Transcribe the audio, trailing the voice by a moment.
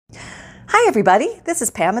Hi everybody, this is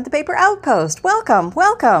Pam at the Paper Outpost. Welcome.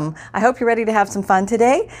 I hope you're ready to have some fun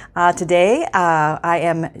today. Today I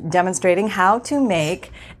am demonstrating how to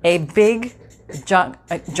make a big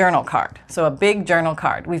journal card. So a big journal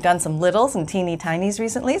card. We've done some littles and teeny tinies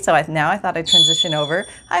recently, so now I thought I'd transition over.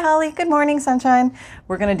 Hi Holly, good morning sunshine.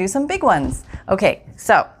 We're going to do some big ones. Okay,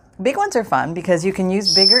 so big ones are fun because you can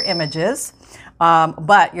use bigger images.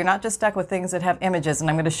 But you're not just stuck with things that have images. And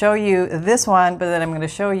I'm going to show you this one, but then I'm going to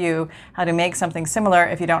show you how to make something similar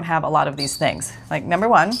if you don't have a lot of these things. Like number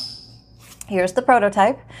one, here's the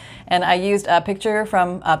prototype. And I used a picture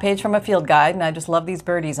from a page from a field guide. And I just love these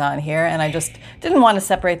birdies on here. And I just didn't want to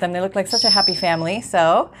separate them. They look like such a happy family.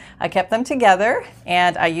 So I kept them together.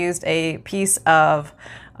 And I used a piece of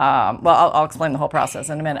I'll explain the whole process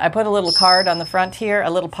in a minute. I put a little card on the front here, a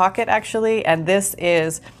little pocket actually. And this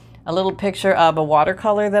is a little picture of a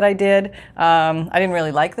watercolor that I did. I didn't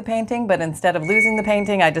really like the painting, but instead of losing the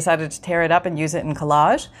painting, I decided to tear it up and use it in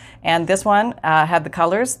collage. And this one had the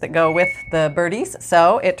colors that go with the birdies,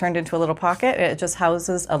 so it turned into a little pocket. It just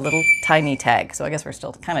houses a little tiny tag. So I guess we're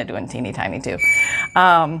still kind of doing teeny tiny too.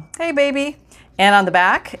 Hey baby. And on the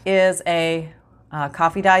back is a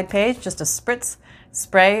coffee dyed page, just a spritz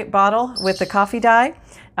spray bottle with the coffee dye.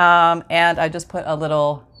 And I just put a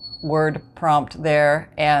little word prompt there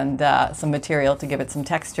and some material to give it some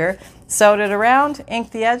texture. Sewed it around,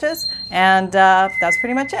 inked the edges, and that's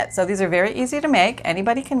pretty much it. So these are very easy to make.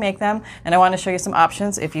 Anybody can make them, and I want to show you some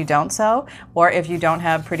options if you don't sew or if you don't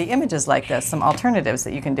have pretty images like this, some alternatives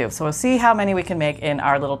that you can do. So we'll see how many we can make in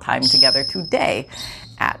our little time together today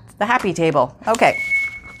at the happy table. Okay.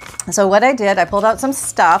 So what I did, I pulled out some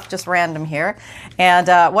stuff, just random here, and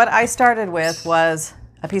what I started with was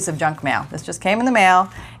a piece of junk mail. This just came in the mail.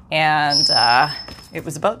 And it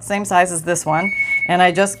was about the same size as this one. And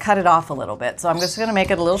I just cut it off a little bit. So I'm just going to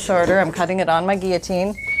make it a little shorter. I'm cutting it on my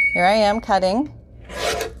guillotine. Here I am cutting.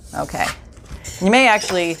 Okay. You may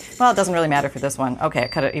actually, well, it doesn't really matter for this one. Okay, I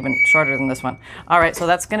cut it even shorter than this one. All right, so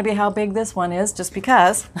that's going to be how big this one is, just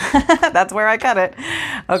because that's where I cut it.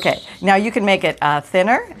 Okay, now you can make it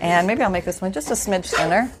thinner. And maybe I'll make this one just a smidge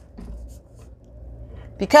thinner,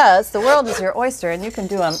 because the world is your oyster and you can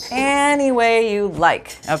do them any way you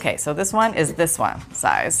like. Okay, so this one is this one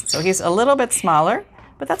size. So he's a little bit smaller,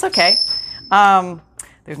 but that's okay.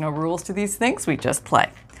 There's no rules to these things, we just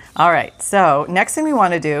play. All right, so next thing we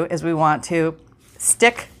want to do is we want to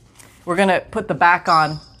we're gonna put the back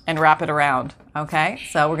on and wrap it around, okay?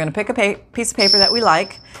 So we're gonna pick a piece of paper that we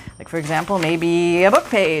like for example, maybe a book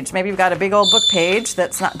page. Maybe you've got a big old book page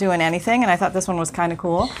that's not doing anything, and I thought this one was kind of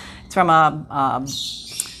cool. It's from a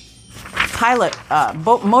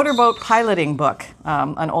motorboat piloting book,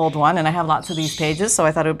 an old one, and I have lots of these pages, so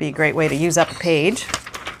I thought it would be a great way to use up a page.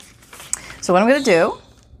 So what I'm going to do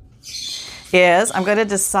is I'm going to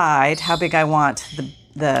decide how big I want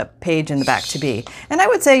the page in the back to be. And I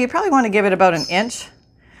would say you probably want to give it about an inch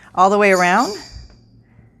all the way around,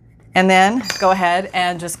 and then go ahead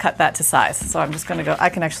and just cut that to size. So I'm just going to go, I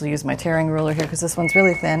can actually use my tearing ruler here because this one's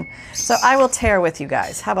really thin. So I will tear with you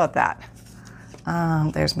guys. How about that?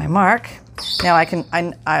 There's my mark. Now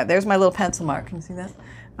there's my little pencil mark. Can you see that?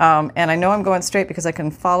 And I know I'm going straight because I can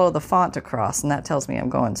follow the font across, and that tells me I'm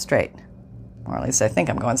going straight. Or at least I think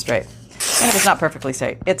I'm going straight. And if it's not perfectly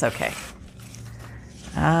straight, it's okay.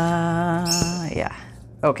 Yeah.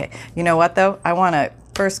 Okay. You know what, though? I want to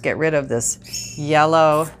first get rid of this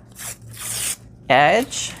yellow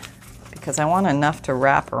edge because I want enough to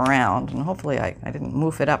wrap around. And hopefully I didn't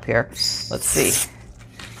move it up here. Let's see.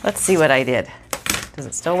 Let's see what I did. Does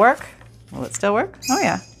it still work? Will it still work? Oh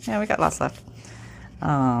yeah. Yeah, we got lots left.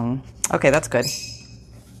 Okay, that's good.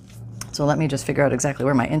 So let me just figure out exactly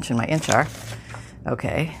where my inch and my inch are.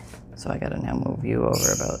 Okay, so I gotta now move you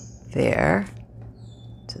over about there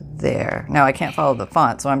to there. Now I can't follow the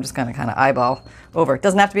font, so I'm just gonna kind of eyeball over. It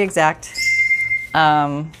doesn't have to be exact.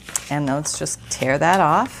 And let's just tear that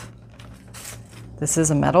off. This is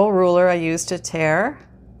a metal ruler I use to tear.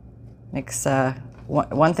 Makes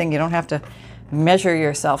one thing, you don't have to measure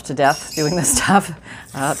yourself to death doing this stuff.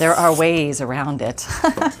 There are ways around it.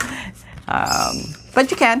 But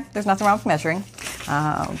you can. There's nothing wrong with measuring.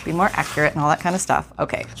 Be more accurate and all that kind of stuff.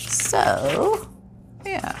 Okay, so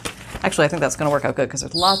yeah. Actually, I think that's going to work out good because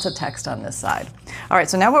there's lots of text on this side. All right,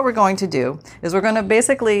 so now what we're going to do is we're going to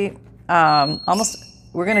basically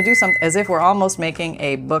we're going to do something as if we're almost making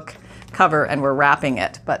a book cover and we're wrapping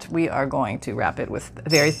it, but we are going to wrap it with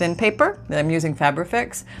very thin paper. I'm using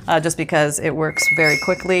Fabrifix just because it works very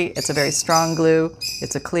quickly. It's a very strong glue.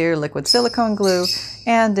 It's a clear liquid silicone glue,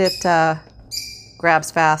 and it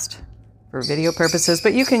grabs fast for video purposes,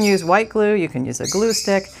 but you can use white glue, you can use a glue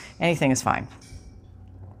stick, anything is fine.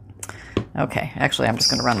 Okay, actually, I'm just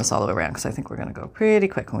going to run this all the way around because I think we're going to go pretty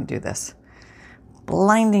quick when we do this.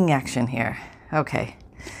 Blinding action here. Okay.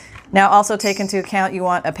 Now, also take into account you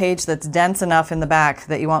want a page that's dense enough in the back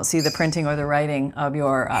that you won't see the printing or the writing of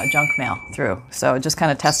your junk mail through. So just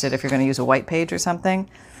kind of test it if you're going to use a white page or something.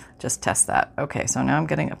 Just test that. Okay, so now I'm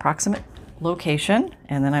getting approximate location,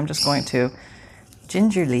 and then I'm just going to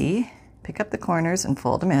gingerly pick up the corners and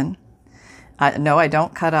fold them in. No, I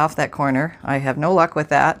don't cut off that corner. I have no luck with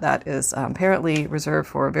that. That is apparently reserved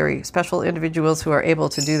for very special individuals who are able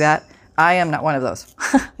to do that. I am not one of those.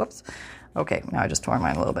 Whoops. Okay, now I just tore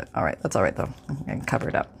mine a little bit. All right, that's all right, though. I can cover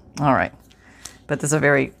it up. All right. But this is a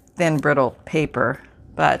very thin, brittle paper,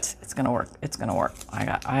 but it's going to work. It's going to work. I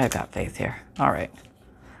got faith here. All right.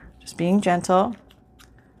 Just being gentle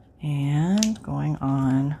and going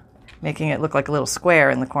on, making it look like a little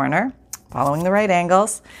square in the corner, following the right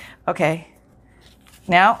angles. Okay.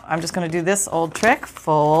 Now, I'm just going to do this old trick.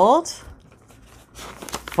 Fold.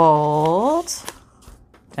 Fold.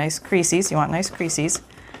 Nice creases. You want nice creases.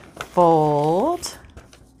 Fold.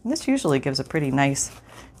 And this usually gives a pretty nice,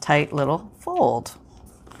 tight little fold.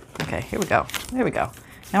 Okay, here we go. There we go.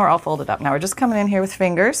 Now we're all folded up. Now we're just coming in here with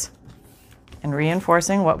fingers and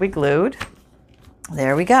reinforcing what we glued.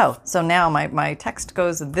 There we go. So now my text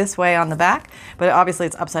goes this way on the back, but obviously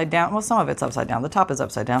it's upside down. Well, some of it's upside down. The top is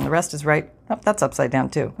upside down. The rest is right. Oh, that's upside down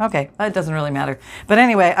too. Okay, it doesn't really matter. But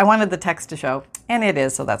anyway, I wanted the text to show, and it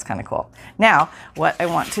is, so that's kind of cool. Now, what I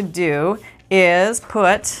want to do is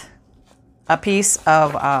put a piece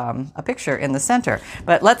of a picture in the center.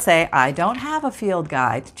 But let's say I don't have a field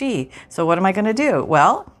guide. Gee, so what am I going to do?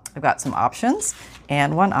 Well, I've got some options,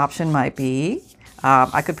 and one option might be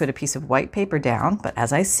I could put a piece of white paper down, but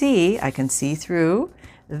as I can see through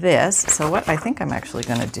this. So what I think I'm actually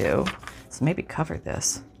going to do is maybe cover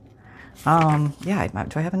this. Yeah,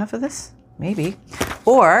 do I have enough of this? Maybe.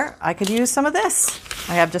 Or I could use some of this.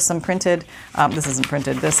 I have just some printed, this isn't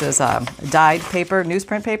printed, this is dyed paper,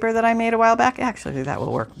 newsprint paper that I made a while back. Actually, that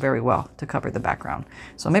will work very well to cover the background.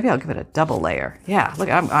 So maybe I'll give it a double layer. Yeah, look,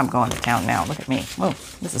 I'm going to town now. Look at me. Oh,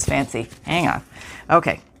 this is fancy. Hang on.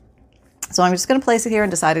 Okay. So I'm just going to place it here and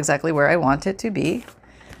decide exactly where I want it to be.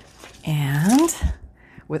 And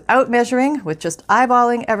without measuring, with just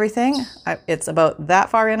eyeballing everything, it's about that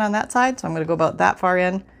far in on that side. So I'm going to go about that far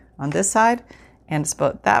in on this side. And it's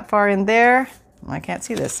about that far in there. I can't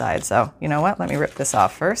see this side. So you know what? Let me rip this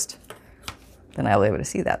off first. Then I'll be able to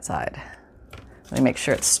see that side. Let me make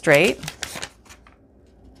sure it's straight.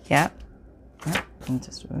 Yeah. And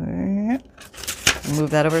just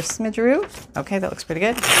move that over a smidgeroo. Okay, that looks pretty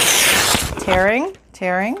good.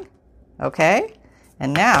 Tearing. Okay.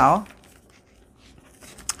 And now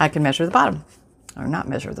I can measure the bottom. Or not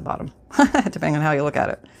measure the bottom, depending on how you look at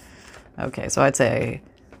it. Okay, so I'd say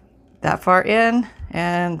that far in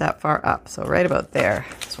and that far up. So right about there.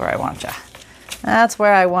 That's where I want you. That's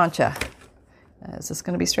where I want you. Is this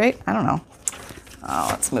going to be straight? I don't know. Oh,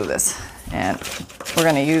 let's move this. And we're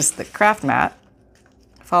going to use the craft mat,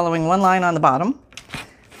 following one line on the bottom.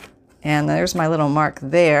 And there's my little mark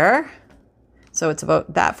there. So it's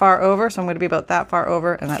about that far over. So I'm going to be about that far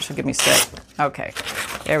over, and that should give me straight. Okay,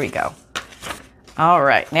 there we go. All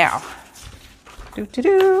right, now.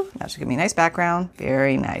 That should give me a nice background.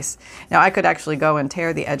 Very nice. Now I could actually go and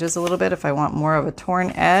tear the edges a little bit if I want more of a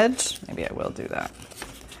torn edge. Maybe I will do that.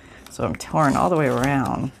 So I'm torn all the way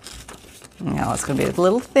around. Now it's going to be a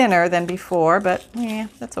little thinner than before, but yeah,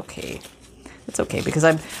 that's okay. It's okay because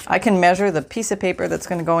I can measure the piece of paper that's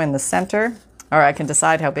going to go in the center, or I can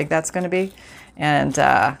decide how big that's going to be, and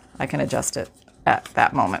I can adjust it at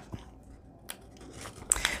that moment.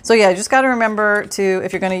 So yeah, you just got to remember to,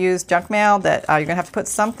 if you're going to use junk mail, that you're going to have to put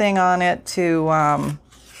something on it to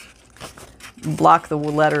block the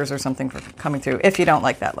letters or something from coming through if you don't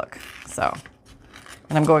like that look. So,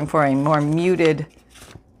 and I'm going for a more muted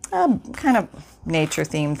kind of nature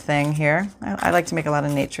themed thing here. I like to make a lot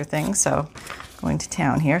of nature things, so going to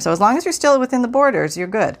town here. So as long as you're still within the borders, you're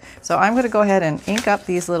good. So I'm going to go ahead and ink up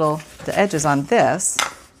these the edges on this,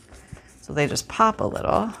 so they just pop a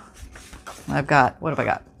little. I've got, what have I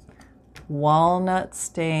got? Walnut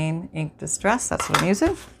Stain Ink Distress. That's what I'm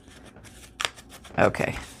using.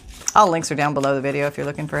 Okay. All links are down below the video if you're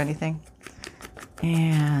looking for anything.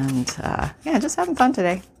 And yeah, just having fun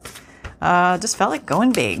today. Just felt like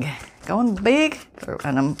going big. Going big,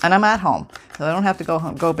 and I'm at home. So I don't have to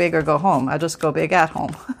go big or go home. I just go big at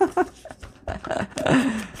home.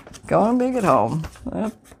 Going big at home.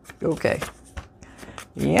 Okay.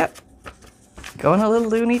 Yep. Going a little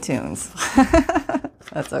Looney Tunes.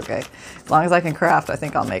 That's okay. As long as I can craft, I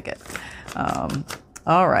think I'll make it.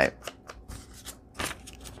 All right.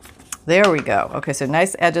 There we go. Okay, so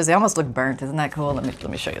nice edges. They almost look burnt. Isn't that cool? Let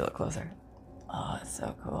me show you a little closer. Oh, it's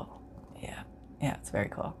so cool. Yeah, it's very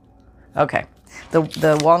cool. Okay,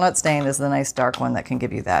 the walnut stain is the nice dark one that can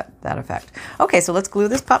give you that effect. Okay, so let's glue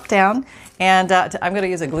this pup down, and I'm going to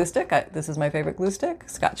use a glue stick. This is my favorite glue stick,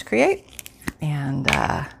 Scotch Create, and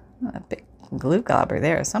a big glue gobber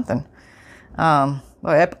there or something. Well,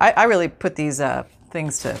 I really put these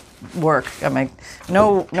things to work. I'm like,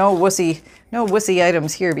 no wussy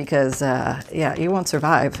items here because yeah, you won't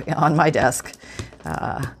survive on my desk.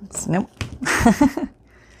 Nope.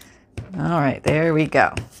 All right, there we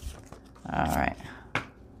go. All right.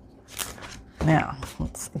 Now,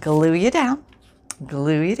 let's glue you down.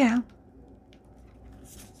 Glue you down.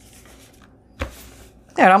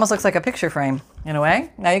 There, it almost looks like a picture frame in a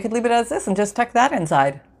way. Now you could leave it as this and just tuck that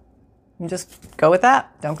inside. And just go with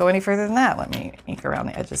that. Don't go any further than that. Let me ink around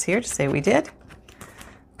the edges here to say we did.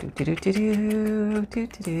 Do do do do do do do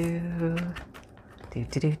do do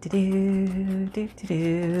do do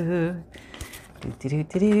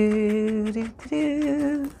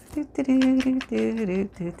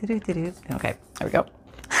do do do. Okay, there we go.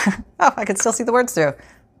 Oh, I can still see the words through.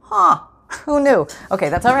 Huh, who knew? Okay,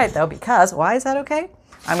 that's all right though, because why is that okay?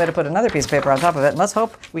 I'm going to put another piece of paper on top of it, and let's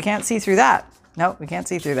hope we can't see through that. No, we can't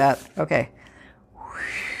see through that. Okay.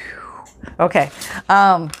 Okay.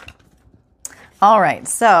 All right,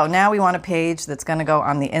 so now we want a page that's going to go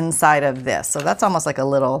on the inside of this. So that's almost like a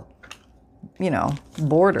little,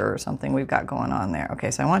 border or something we've got going on there. Okay,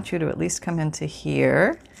 so I want you to at least come into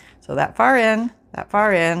here. So that far in, that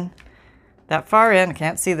far in, that far in.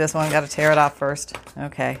 Can't see this one. Got to tear it off first.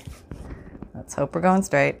 Okay. Let's hope we're going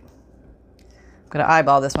straight. I'm going to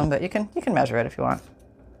eyeball this one, but you can measure it if you want.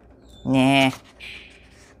 Nah.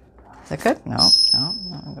 Is that good? No.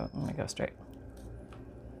 Let me go straight.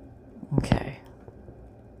 Okay.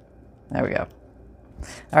 There we go.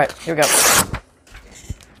 All right, here we go.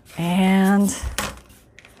 And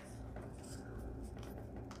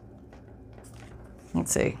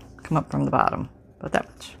let's see. Come up from the bottom. About that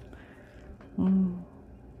much.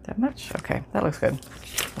 That much? Okay, that looks good.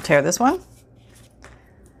 We'll tear this one.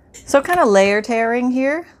 So kind of layer tearing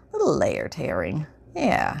here. A little layer tearing.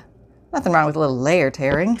 Yeah. Nothing wrong with a little layer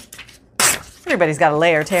tearing. Everybody's got a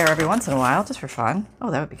layer tear every once in a while, just for fun.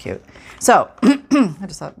 Oh, that would be cute. So, I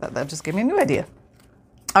just thought that just gave me a new idea.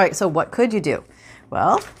 All right, so what could you do?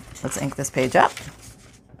 Well, let's ink this page up.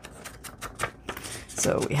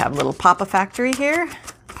 So we have a little Papa Factory here,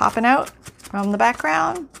 popping out from the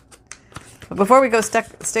background. But before we go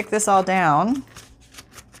stick this all down,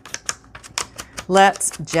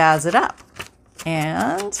 let's jazz it up.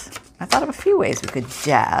 And I thought of a few ways we could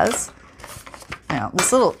jazz. Now,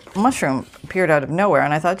 this little mushroom appeared out of nowhere,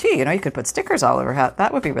 and I thought, gee, you could put stickers all over it.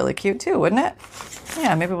 That would be really cute too, wouldn't it?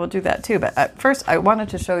 Yeah, maybe we'll do that too. But first, I wanted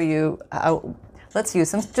to show you how. Let's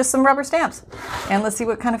use just some rubber stamps, and let's see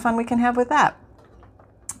what kind of fun we can have with that.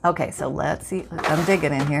 Okay, so let's see. I'm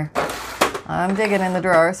digging in here. I'm digging in the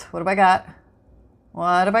drawers. What have I got?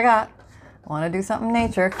 What have I got? I want to do something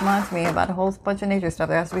nature. Come on to me about a whole bunch of nature stuff.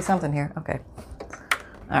 There has to be something here. Okay.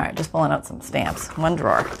 All right, just pulling out some stamps. One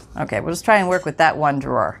drawer. Okay, we'll just try and work with that one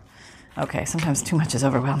drawer. Okay, sometimes too much is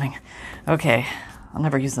overwhelming. Okay, I'll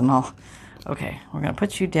never use them all. Okay, we're going to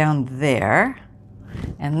put you down there.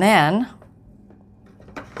 And then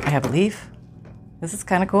I have a leaf. This is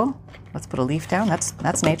kind of cool. Let's put a leaf down.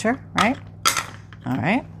 That's nature, right? All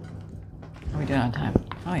right. How are we doing on time?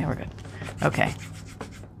 Oh, yeah, we're good. Okay.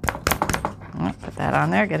 Put that on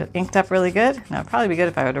there. Get it inked up really good. Now, it'd probably be good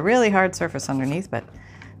if I had a really hard surface underneath, but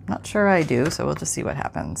I'm not sure I do, so we'll just see what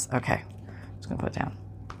happens. Okay. Just going to put it down.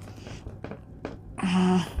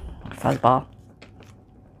 Fuzzball.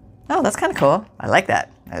 Oh, that's kind of cool. I like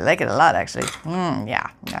that. I like it a lot, actually. Yeah.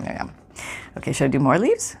 Yum, yum, yum. Okay, should I do more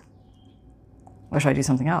leaves? Or should I do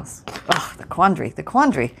something else? Oh, the quandary.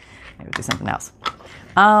 Maybe we'll do something else.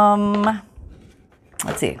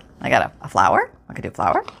 Let's see. I got a flower. I could do a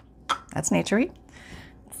flower. That's nature-y.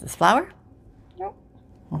 It's this flower.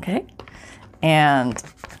 Okay. And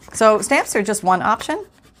so stamps are just one option.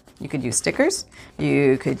 You could use stickers.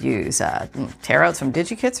 You could use tear-outs from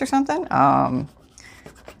DigiKits or something.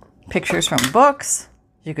 Pictures from books.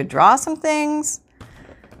 You could draw some things.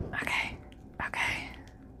 Okay.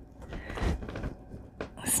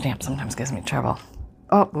 Stamp sometimes gives me trouble.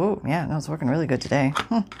 Oh, yeah, no, it's working really good today.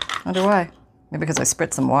 Wonder why. Maybe because I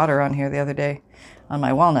spritzed some water on here the other day on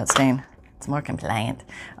my walnut stain. It's more compliant.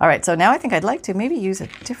 All right, so now I think I'd like to maybe use a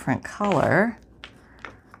different color.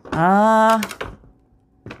 Let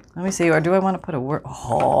me see, or do I want to put a word?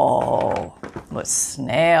 Oh, what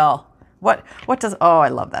snail. What does, oh, I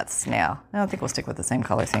love that snail. I don't think we'll stick with the same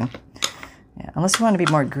color theme. Yeah, unless you want to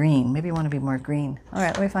be more green. Maybe you want to be more green. All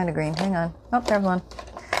right, let me find a green. Hang on. Oh, there's one.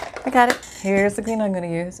 I got it. Here's the green I'm going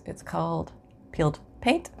to use. It's called peeled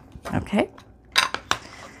paint. Okay.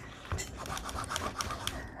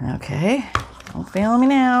 Okay. Don't fail me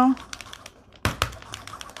now.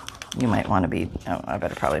 You might want to be... Oh, I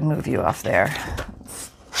better probably move you off there.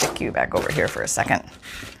 Let's stick you back over here for a second.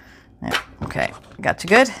 Yeah, okay. Got you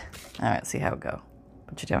good? All right, see how it go.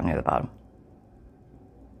 Put you down near the bottom.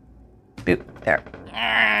 Boop. There.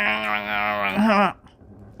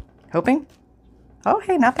 Hoping? Oh,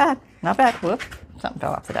 hey, not bad. Not bad. Whoop. Something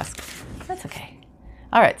fell off the desk. That's okay.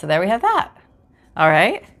 All right, so there we have that. All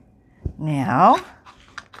right. Now,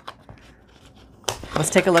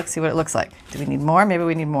 let's take a look, see what it looks like. Do we need more? Maybe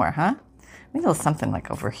we need more, huh? We need a little something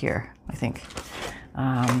like over here, I think.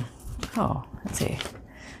 Let's see.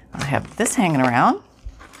 I have this hanging around.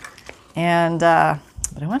 And, but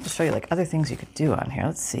I wanted to show you like other things you could do on here.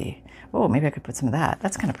 Let's see. Oh, maybe I could put some of that.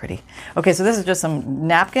 That's kind of pretty. Okay, so this is just some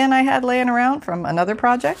napkin I had laying around from another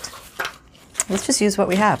project. Let's just use what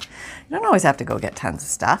we have. You don't always have to go get tons of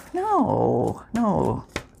stuff. No.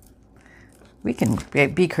 We can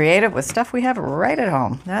be creative with stuff we have right at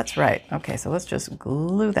home. That's right. Okay, so let's just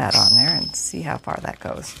glue that on there and see how far that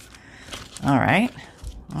goes. All right.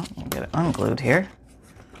 Well, we'll get it unglued here.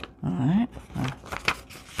 All right.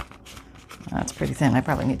 That's pretty thin. I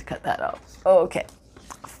probably need to cut that off. Okay.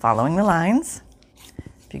 Following the lines.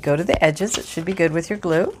 If you go to the edges, it should be good with your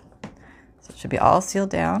glue. So it should be all sealed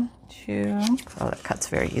down. Oh, that cuts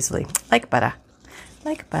very easily. Like butter.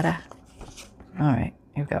 Like butter. All right.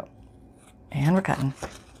 Here we go. And we're cutting.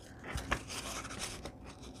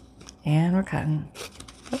 And we're cutting.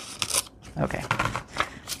 Okay.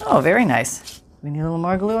 Oh, very nice. We need a little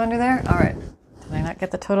more glue under there. All right. Did I not get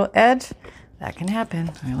the total edge? That can happen.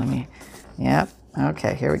 All right, let me... Yep.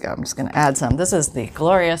 Okay, here we go. I'm just going to add some. This is the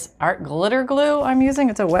glorious art glitter glue I'm using.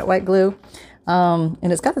 It's a wet white glue. And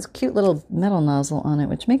it's got this cute little metal nozzle on it,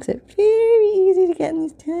 which makes it very easy to get in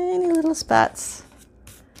these tiny little spots.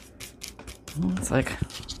 It's like...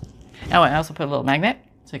 Oh, and I also put a little magnet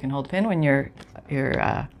so you can hold the pin when you're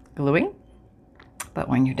gluing. But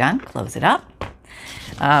when you're done, close it up.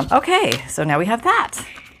 Okay, so now we have that.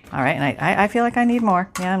 All right, and I feel like I need more.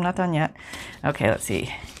 Yeah, I'm not done yet. Okay, let's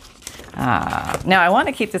see. Now I want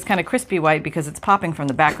to keep this kind of crispy white because it's popping from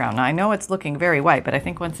the background. Now I know it's looking very white, but I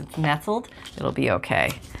think once it's nestled, it'll be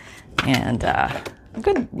okay. And a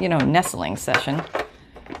good, nestling session.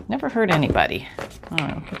 Never hurt anybody. All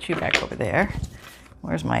right, I'll put you back over there.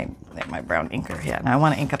 Where's my brown inker? Yeah, now I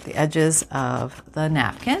want to ink up the edges of the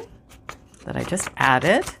napkin that I just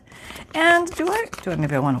added. And do I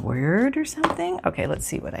maybe I want a word or something? Okay, let's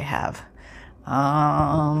see what I have.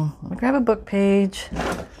 Let me grab a book page.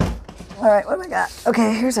 All right, what do I got?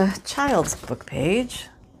 Okay, here's a child's book page.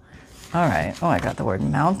 All right. Oh, I got the word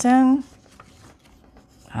mountain.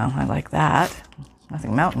 Oh, I like that.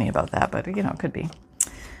 Nothing mountainy about that, but it could be.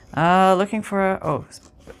 Looking for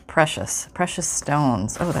precious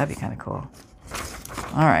stones. Oh, that'd be kind of cool.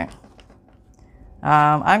 All right.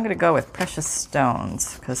 I'm going to go with precious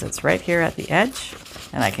stones because it's right here at the edge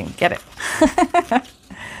and I can get it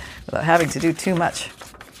without having to do too much.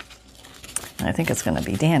 And I think it's going to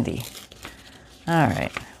be dandy. All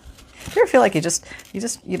right. Do you ever feel like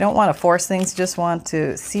you don't want to force things, you just want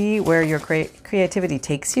to see where your creativity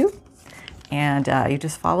takes you, and you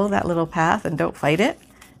just follow that little path and don't fight it,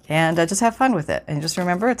 and just have fun with it. And just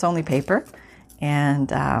remember, it's only paper,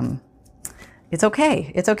 and it's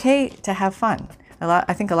okay. It's okay to have fun.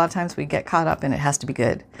 I think a lot of times we get caught up in it has to be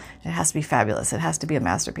good, it has to be fabulous, it has to be a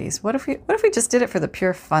masterpiece. What if we just did it for the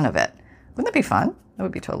pure fun of it? Wouldn't that be fun? That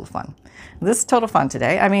would be total fun. This is total fun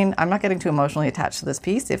today. I mean, I'm not getting too emotionally attached to this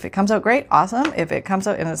piece. If it comes out great, awesome. If it comes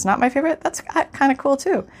out and it's not my favorite, that's kind of cool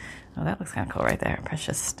too. Oh, that looks kind of cool right there.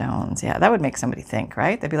 Precious stones. Yeah, that would make somebody think,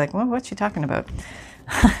 right? They'd be like, well, what's she talking about?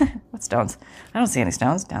 What stones? I don't see any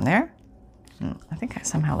stones down there. I think I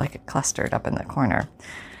somehow like it clustered up in the corner.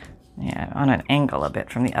 Yeah, on an angle a bit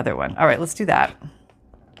from the other one. All right, let's do that.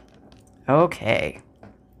 Okay.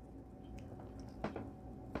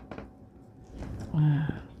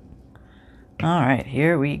 All right,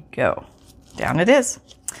 here we go. Down it is.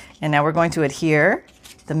 And now we're going to adhere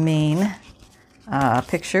the main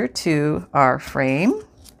picture to our frame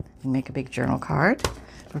and make a big journal card.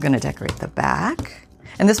 We're going to decorate the back.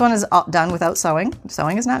 And this one is all done without sewing.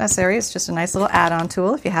 Sewing is not necessary. It's just a nice little add-on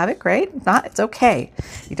tool. If you have it, great. If not, it's okay.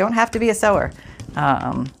 You don't have to be a sewer,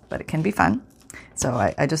 but it can be fun. So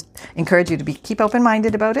I just encourage you to keep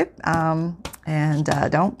open-minded about it. And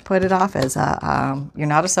don't put it off as you're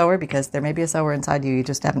not a sewer, because there may be a sewer inside you. You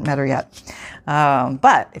just haven't met her yet.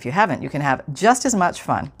 But if you haven't, you can have just as much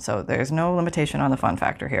fun. So there's no limitation on the fun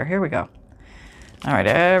factor here. Here we go. All right,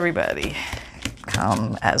 everybody,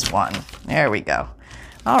 come as one. There we go.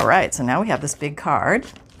 All right, so now we have this big card.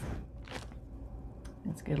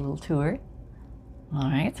 Let's get a little tour. All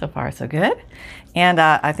right, so far so good. And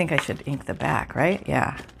I think I should ink the back, right?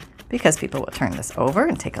 Yeah, because people will turn this over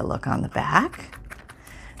and take a look on the back.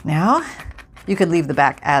 Now, you could leave the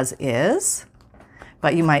back as is,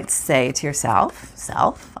 but you might say to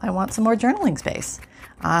yourself, I want some more journaling space.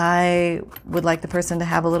 I would like the person to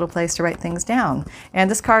have a little place to write things down.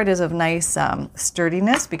 And this card is of nice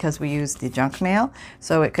sturdiness because we use the junk mail,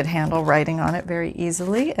 so it could handle writing on it very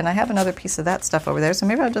easily. And I have another piece of that stuff over there, so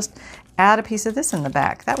maybe I'll just add a piece of this in the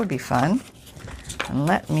back. That would be fun. And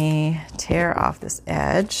let me tear off this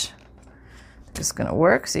edge. Just gonna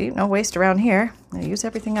work. See, no waste around here. I'm gonna use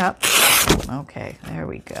everything up. Okay, there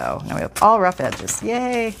we go. Now we have all rough edges.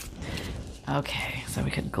 Yay! Okay, so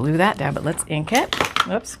we could glue that down, but let's ink it.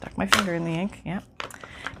 Oops, stuck my finger in the ink. Yep,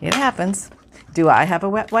 it happens. Do I have a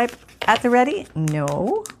wet wipe at the ready?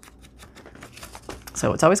 No.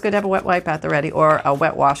 So it's always good to have a wet wipe at the ready, or a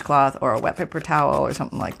wet washcloth, or a wet paper towel, or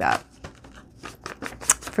something like that.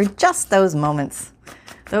 For just those moments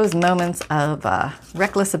of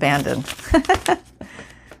reckless abandon.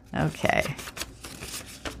 Okay.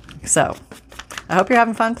 So, I hope you're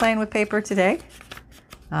having fun playing with paper today.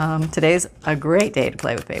 Today's a great day to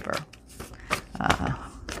play with paper.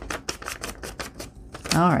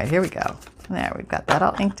 All right, here we go. There, we've got that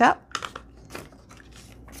all inked up.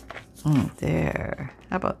 There.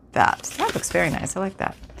 How about that? That looks very nice. I like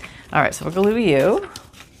that. All right, so we'll glue you.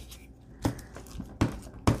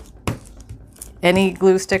 Any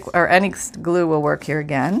glue stick or any glue will work here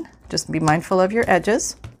again. Just be mindful of your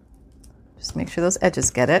edges. Just make sure those edges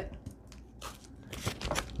get it.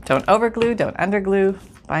 Don't overglue, don't underglue.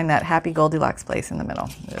 Find that happy Goldilocks place in the middle.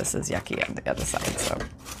 This is yucky on the other side, so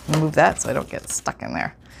move that so I don't get stuck in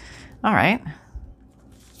there. All right.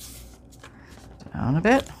 Down a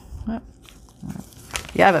bit.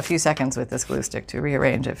 You have a few seconds with this glue stick to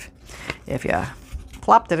rearrange if you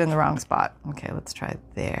plopped it in the wrong spot. Okay, let's try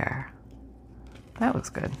there. That looks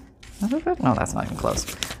good. Is it good? No, that's not even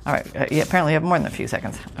close. All right. You apparently have more than a few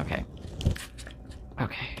seconds. Okay.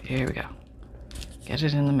 Okay, here we go. Get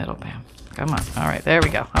it in the middle, Pam. Come on. All right, there we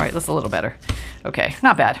go. All right, that's a little better. Okay,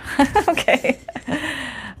 not bad. Okay.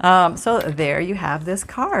 So there you have this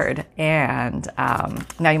card. And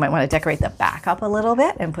now you might want to decorate the back up a little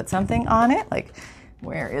bit and put something on it. Like,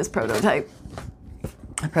 where is prototype?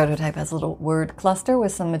 A prototype has a little word cluster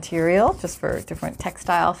with some material just for a different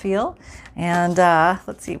textile feel. And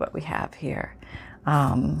let's see what we have here.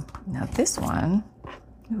 Now this one,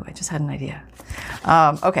 ooh, I just had an idea.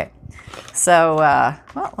 Okay, so,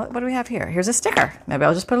 well, what do we have here? Here's a sticker. Maybe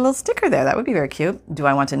I'll just put a little sticker there. That would be very cute. Do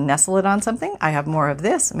I want to nestle it on something? I have more of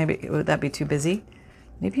this. Maybe, would that be too busy?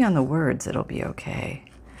 Maybe on the words it'll be okay.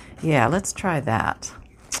 Yeah, let's try that.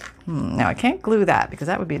 Now I can't glue that because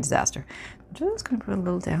that would be a disaster. I'm just going to put a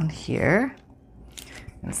little down here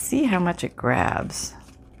and see how much it grabs.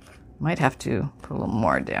 Might have to put a little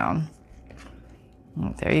more down.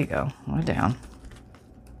 There you go. More down.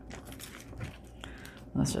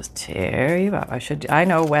 Let's just tear you up. I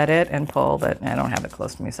know, wet it and pull, but I don't have it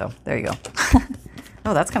close to me, so there you go.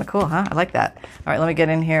 Oh, that's kind of cool, huh? I like that. All right, let me get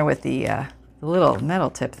in here with the little metal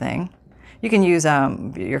tip thing. You can use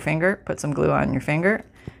your finger, put some glue on your finger,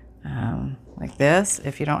 like this,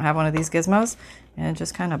 if you don't have one of these gizmos, and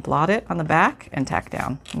just kind of blot it on the back and tack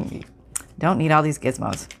down. You don't need all these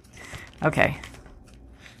gizmos. Okay.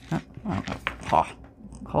 Oh,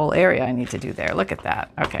 whole area I need to do there. Look at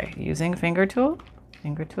that. Okay, using finger tool,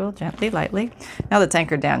 gently, lightly. Now that's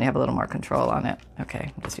anchored down, you have a little more control on it.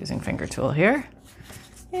 Okay, I'm just using finger tool here.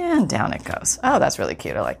 And down it goes. Oh, that's really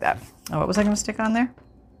cute. I like that. Oh, what was I going to stick on there?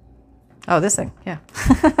 Oh, this thing. Yeah.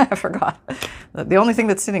 I forgot. The only thing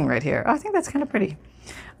that's sitting right here. Oh, I think that's kind of pretty.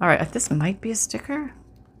 All right, this might be a sticker.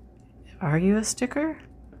 Are you a sticker?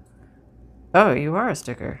 Oh, you are a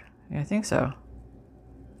sticker. Yeah, I think so.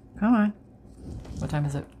 Come on. What time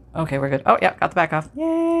is it? Okay, we're good. Oh, yeah, got the back off.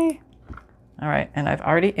 Yay. All right, and I've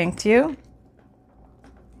already inked you.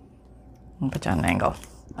 I'll put you on an angle.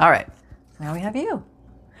 All right, now we have you.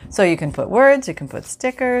 So you can put words, you can put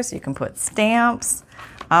stickers, you can put stamps,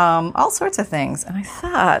 all sorts of things. And I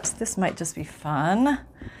thought this might just be fun.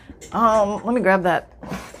 Let me grab that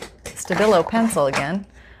Stabilo pencil again.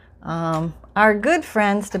 Our good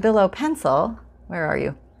friend Stabilo pencil, where are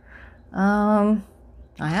you? I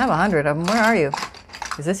have 100 of them. Where are you?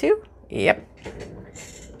 Is this you? Yep.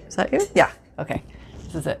 Is that you? Yeah. Okay,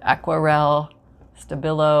 this is an Aquarelle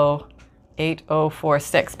Stabilo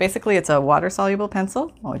 8046. Basically, it's a water-soluble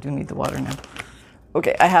pencil. Oh, I do need the water now.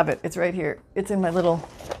 Okay, I have it. It's right here. It's in my little,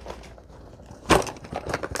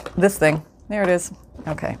 this thing. There it is.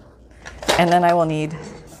 Okay. And then I will need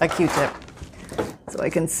a Q-tip so I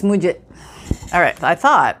can smudge it. All right, I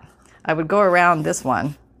thought I would go around this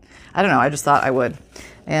one. I don't know, I just thought I would.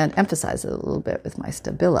 And emphasize it a little bit with my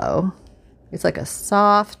Stabilo. It's like a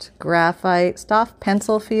soft graphite, soft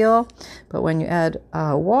pencil feel. But when you add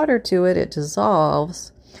water to it, it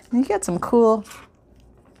dissolves. And you get some cool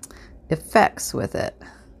effects with it.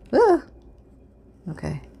 Ugh.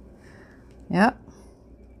 Okay. Yep.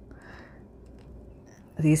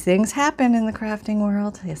 These things happen in the crafting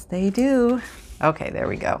world. Yes, they do. Okay, there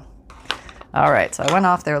we go. All right, so I went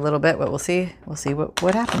off there a little bit, but we'll see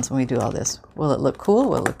what happens when we do all this. Will it look cool?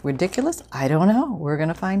 Will it look ridiculous? I don't know. We're going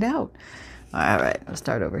to find out. All right, let's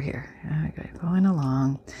start over here. Okay, going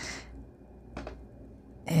along.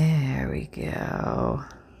 There we go.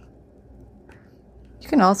 You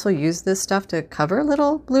can also use this stuff to cover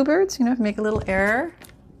little bluebirds, you know, make a little error.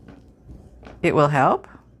 It will help.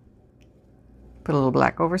 Put a little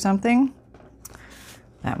black over something.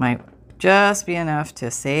 That might just be enough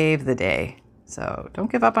to save the day. So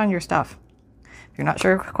don't give up on your stuff. If you're not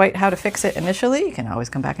sure quite how to fix it initially, you can always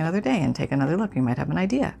come back another day and take another look. You might have an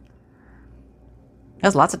idea.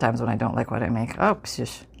 There's lots of times when I don't like what I make. Oh,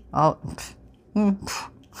 psh, oh, pff, pff.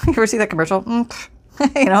 You ever see that commercial?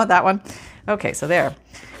 You know, that one. Okay, so there.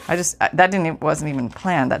 That wasn't even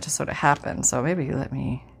planned. That just sort of happened. So maybe you let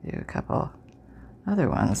me do a couple other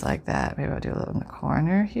ones like that. Maybe I'll do a little in the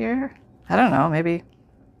corner here. I don't know. Maybe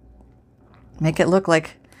make it look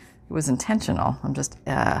like it was intentional. I'm just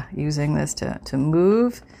using this to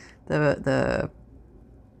move the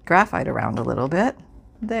graphite around a little bit.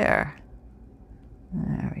 There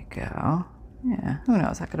we go. Yeah, who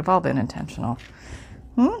knows? That could have all been intentional.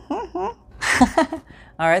 All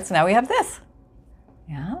right, so now we have this.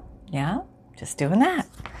 Yeah, just doing that.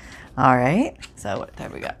 All right, so what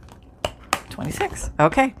time we got? 26.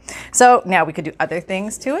 Okay, so now we could do other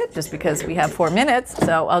things to it just because we have 4 minutes.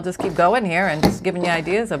 So I'll just keep going here and just giving you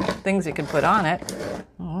ideas of things you can put on it.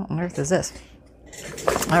 Oh, what on earth is this?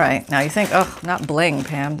 All right, now you think, oh, not bling,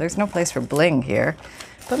 Pam. There's no place for bling here,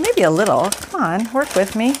 but maybe a little. Come on, work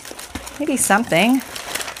with me. Maybe something.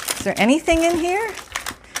 Is there anything in here?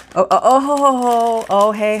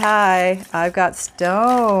 Oh, hey, hi. I've got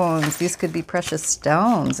stones. These could be precious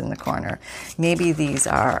stones in the corner. Maybe these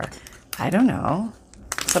are, I don't know,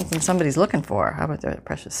 something somebody's looking for. How about the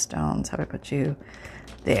precious stones? How do I put you?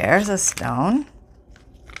 There's a stone.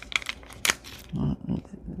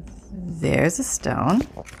 There's a stone.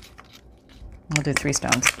 I'll do 3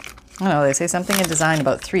 stones. I don't know, they say something in design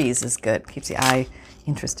about 3s is good. Keeps the eye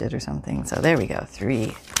interested or something. So there we go,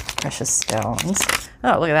 3 precious stones.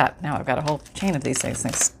 Oh, look at that. Now I've got a whole chain of these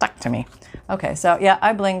things stuck to me. Okay, so yeah,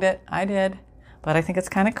 I blinged it. I did. But I think it's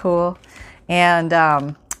kind of cool.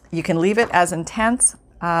 And you can leave it as intense.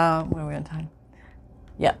 What are we on time?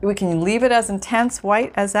 Yeah, we can leave it as intense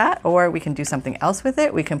white as that, or we can do something else with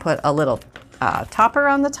it. We can put a little topper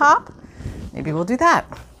on the top. Maybe we'll do that.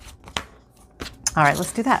 All right,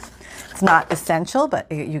 let's do that. It's not essential,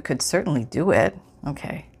 but you could certainly do it.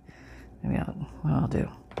 Okay, maybe I'll do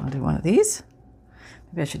one of these.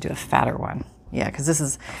 Maybe I should do a fatter one. Yeah, because this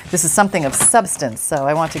is something of substance, so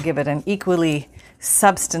I want to give it an equally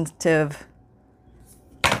substantive.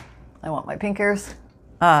 I want my pinkers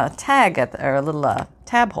tag or a little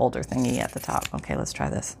tab holder thingy at the top. Okay, let's try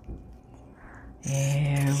this.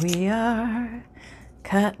 Here we are,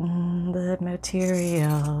 cutting the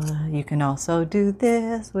material. You can also do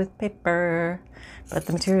this with paper, but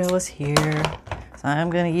the material was here, so I'm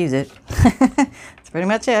going to use it. That's pretty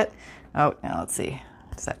much it. Oh, now let's see.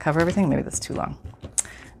 Does that cover everything? Maybe that's too long.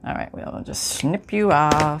 All right, we'll just snip you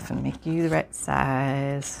off and make you the right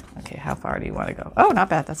size. Okay, how far do you want to go? Oh, not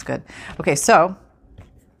bad. That's good. Okay, so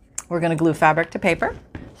we're going to glue fabric to paper.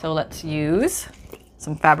 So let's use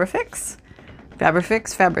some Fabrifix,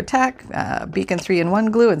 Fabri-Tac, Beacon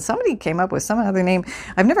 3-in-1 glue, and somebody came up with some other name.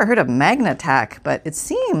 I've never heard of Magnatac, but it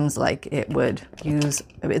seems like it would use,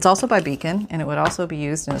 it's also by Beacon, and it would also be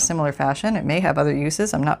used in a similar fashion. It may have other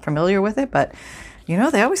uses. I'm not familiar with it, but you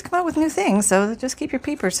know, they always come out with new things, so just keep your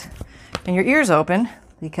peepers and your ears open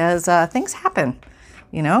because things happen.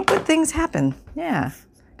 You know, good things happen. Yeah,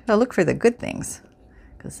 gotta look for the good things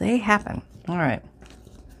because they happen. All right,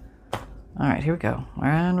 here we go.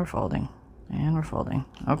 And we're folding. And we're folding.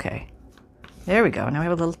 Okay, there we go. Now we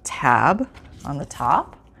have a little tab on the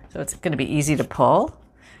top, so it's going to be easy to pull.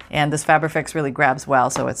 And this Fabrifix really grabs well,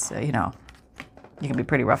 so it's, you know, you can be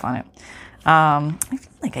pretty rough on it. I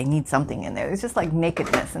feel like I need something in there. It's just like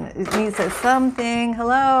nakedness, and it needs something.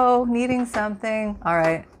 Hello, needing something. All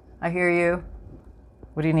right, I hear you.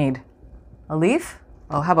 What do you need? A leaf?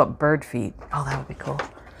 Oh, how about bird feet? Oh, that would be cool.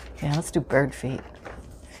 Yeah, let's do bird feet.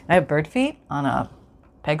 I have bird feet on a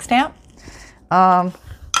peg stamp.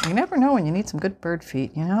 You never know when you need some good bird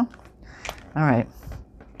feet, you know? All right.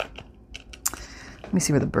 Let me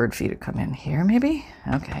see where the bird feet would come in here, maybe?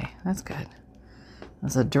 Okay, that's good.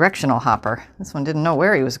 That's a directional hopper. This one didn't know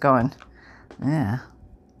where he was going. Yeah.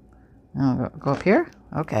 Oh, go up here?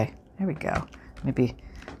 Okay, there we go. Maybe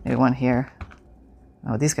one here.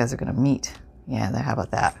 Oh, these guys are going to meet. Yeah, how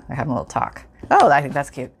about that? They're having a little talk. Oh, I think that's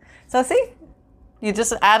cute. So see? You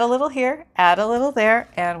just add a little here, add a little there,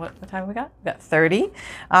 and what time we got? We got 30.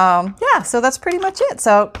 Yeah, so that's pretty much it.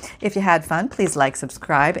 So if you had fun, please like,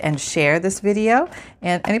 subscribe, and share this video.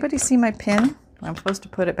 And anybody see my pin? I'm supposed to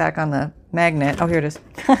put it back on the magnet. Oh, here it is.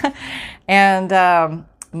 And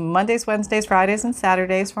Mondays, Wednesdays, Fridays, and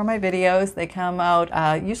Saturdays for my videos. They come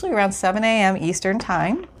out usually around 7 a.m. Eastern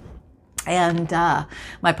Time. And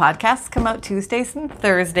my podcasts come out Tuesdays and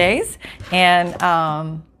Thursdays. And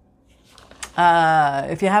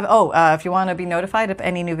if you want to be notified of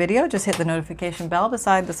any new video, just hit the notification bell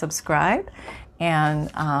beside the subscribe.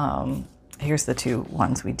 And here's the two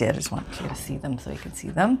ones we did. I just want you to see them so you can see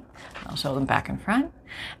them. I'll show them back and front.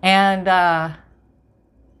 And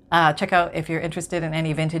check out if you're interested in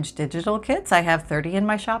any vintage digital kits. I have 30 in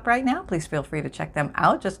my shop right now. Please feel free to check them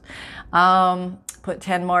out. Just put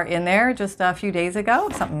 10 more in there just a few days ago,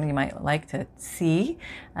 something you might like to see.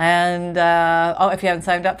 And if you haven't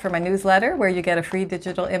signed up for my newsletter where you get a free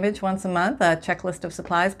digital image once a month, a checklist of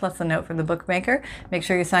supplies plus a note from the bookmaker, make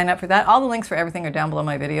sure you sign up for that. All the links for everything are down below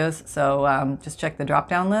my videos, so just check the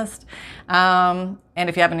drop-down list. And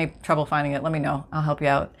if you have any trouble finding it, let me know. I'll help you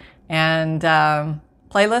out. And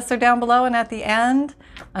playlists are down below and at the end,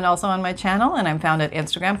 and also on my channel. And I'm found at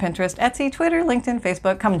Instagram, Pinterest, Etsy, Twitter, LinkedIn,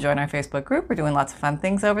 Facebook. Come join our Facebook group. We're doing lots of fun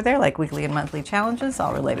things over there, like weekly and monthly challenges,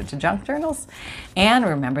 all related to junk journals. And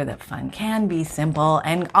remember that fun can be simple,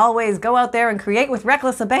 and always go out there and create with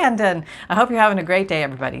reckless abandon. I hope you're having a great day,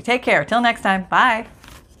 everybody. Take care. Till next time. Bye.